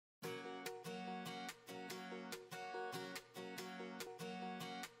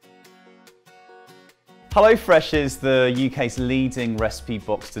HelloFresh is the UK's leading recipe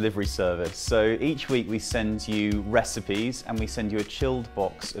box delivery service. So each week we send you recipes and we send you a chilled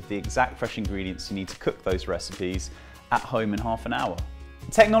box of the exact fresh ingredients you need to cook those recipes at home in half an hour.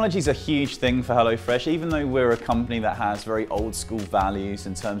 Technology is a huge thing for HelloFresh. Even though we're a company that has very old school values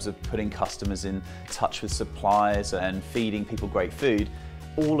in terms of putting customers in touch with suppliers and feeding people great food,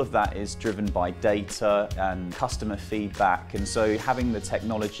 all of that is driven by data and customer feedback, and so having the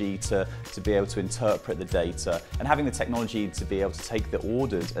technology to be able to interpret the data and having the technology to be able to take the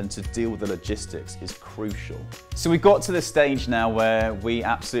orders and to deal with the logistics is crucial. So we've got to the stage now where we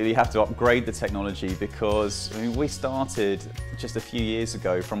absolutely have to upgrade the technology, because we started just a few years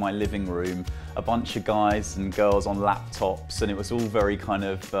ago from my living room, a bunch of guys and girls on laptops, and it was all very kind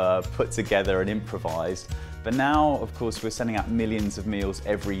of put together and improvised. But now, of course, we're sending out millions of meals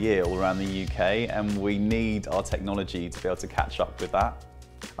every year all around the UK, and we need our technology to be able to catch up with that.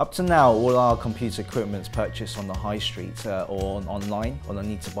 Up to now, all our computer equipment is purchased on the high street or online on a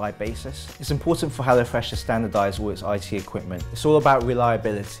need-to-buy basis. It's important for HelloFresh to standardise all its IT equipment. It's all about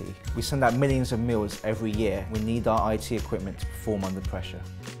reliability. We send out millions of meals every year. We need our IT equipment to perform under pressure.